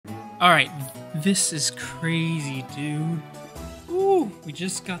Alright, this is crazy, dude. Ooh, we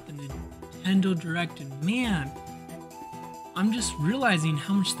just got the Nintendo Direct, and man, I'm just realizing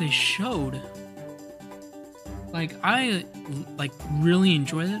how much they showed. Like, I really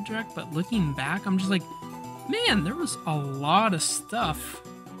enjoyed that Direct, but looking back, I'm just like, man, there was a lot of stuff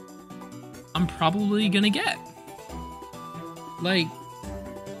I'm probably gonna get. Like,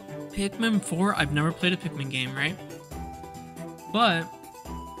 Pikmin 4, I've never played a Pikmin game, right? But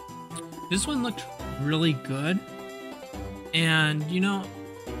this one looked really good. And, you know,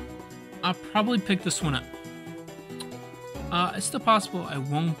 I'll probably pick this one up. It's still possible I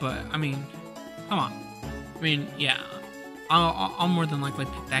won't, but, I mean, come on. I mean, yeah, I'll more than likely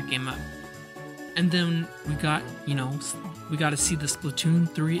pick that game up. And then we got, you know, we got to see the Splatoon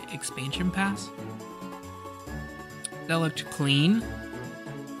 3 expansion pass. That looked clean.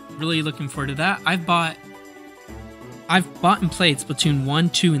 Really looking forward to that. I've bought and played Splatoon 1,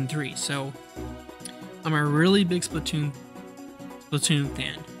 2, and 3, so I'm a really big Splatoon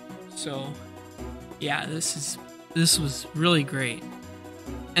fan. So yeah, this was really great.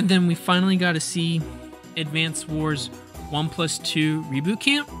 And then we finally got to see Advance Wars 1+2 Reboot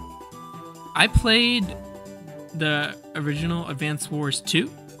Camp. I played the original Advance Wars 2,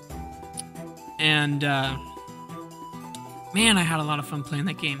 and man, I had a lot of fun playing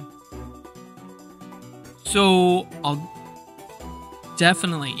that game. So I'll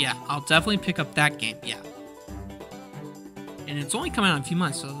definitely pick up that game, yeah. And it's only coming out in a few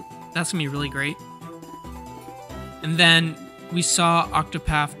months, so that's gonna be really great. And then we saw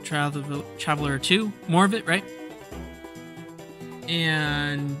Octopath Traveler 2, more of it, right?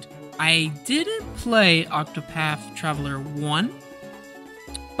 And I didn't play Octopath Traveler 1,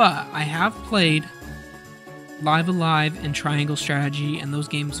 but I have played Live Alive and Triangle Strategy, and those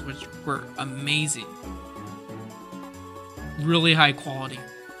games which were amazing. Really high quality.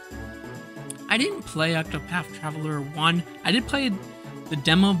 I didn't play Octopath Traveler 1. I did play the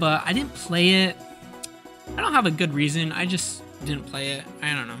demo, but I didn't play it. I don't have a good reason. I just didn't play it.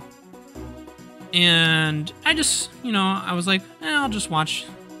 I don't know. And I just, you know, I was like, I'll just watch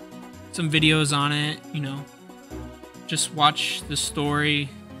some videos on it, you know. Just watch the story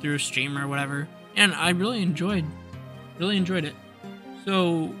through a stream or whatever. And I really enjoyed it.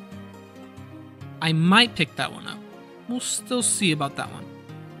 So I might pick that one up. We'll still see about that one.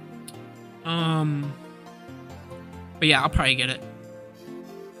 But yeah, I'll probably get it.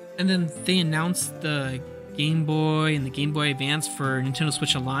 And then they announced the Game Boy and the Game Boy Advance for Nintendo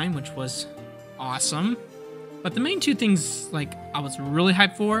Switch Online, which was awesome. But the main two things like I was really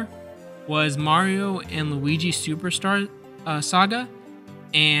hyped for was Mario and Luigi Superstar Saga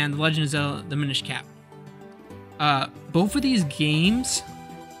and The Legend of Zelda: The Minish Cap. Both of these games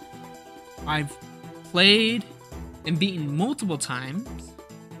I've played and beaten multiple times.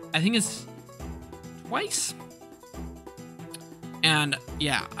 I think it's twice. And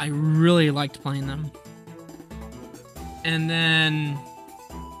yeah, I really liked playing them. And then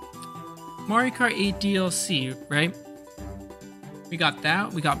Mario Kart 8 DLC, right? We got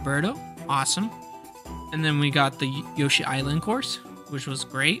that. We got Birdo. Awesome. And then we got the Yoshi Island course, which was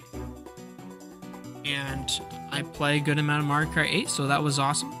great. And I play a good amount of Mario Kart 8, so that was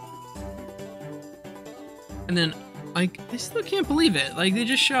awesome. And then, like, I still can't believe it. Like, they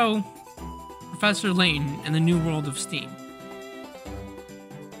just show Professor Layton and the New World of Steam.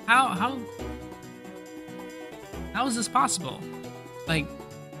 How is this possible? Like,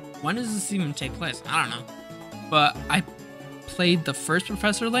 when does this even take place? I don't know. But I played the first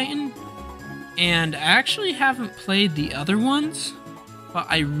Professor Layton, and I actually haven't played the other ones, but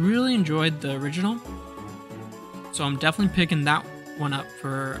I really enjoyed the original. So I'm definitely picking that one up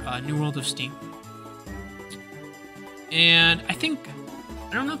for New World of Steam. And I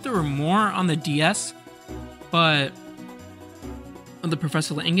don't know if there were more on the DS, but on the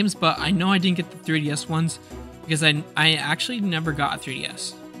Professor Layton games, but I know I didn't get the 3DS ones because I actually never got a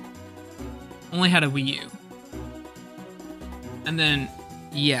 3DS. Only had a Wii U. And then,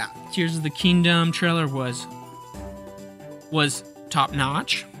 yeah, Tears of the Kingdom trailer was top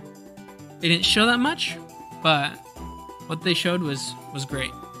notch. They didn't show that much, but what they showed was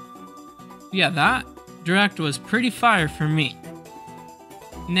great. Yeah, that Direct was pretty fire for me.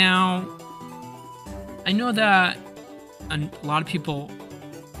 Now, I know that a lot of people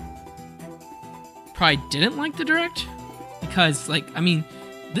probably didn't like the Direct because, like, I mean,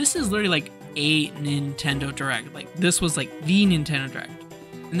 this is literally like a Nintendo Direct. Like, this was like the Nintendo Direct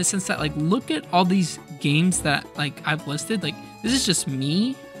in the sense that, like, look at all these games that, like, I've listed. Like, this is just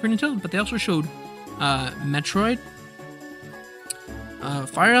me for Nintendo, but they also showed Metroid,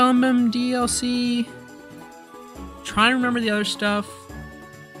 Fire Emblem DLC. Trying to remember the other stuff.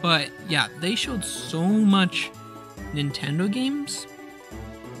 But yeah, they showed so much Nintendo games.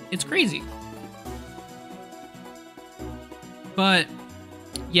 It's crazy. But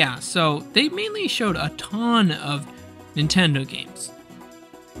yeah, so they mainly showed a ton of Nintendo games.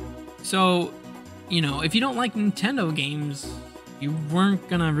 So, you know, if you don't like Nintendo games, you weren't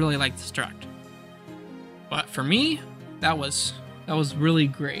gonna really like this direct. But for me, that was really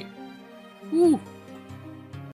great. Woo.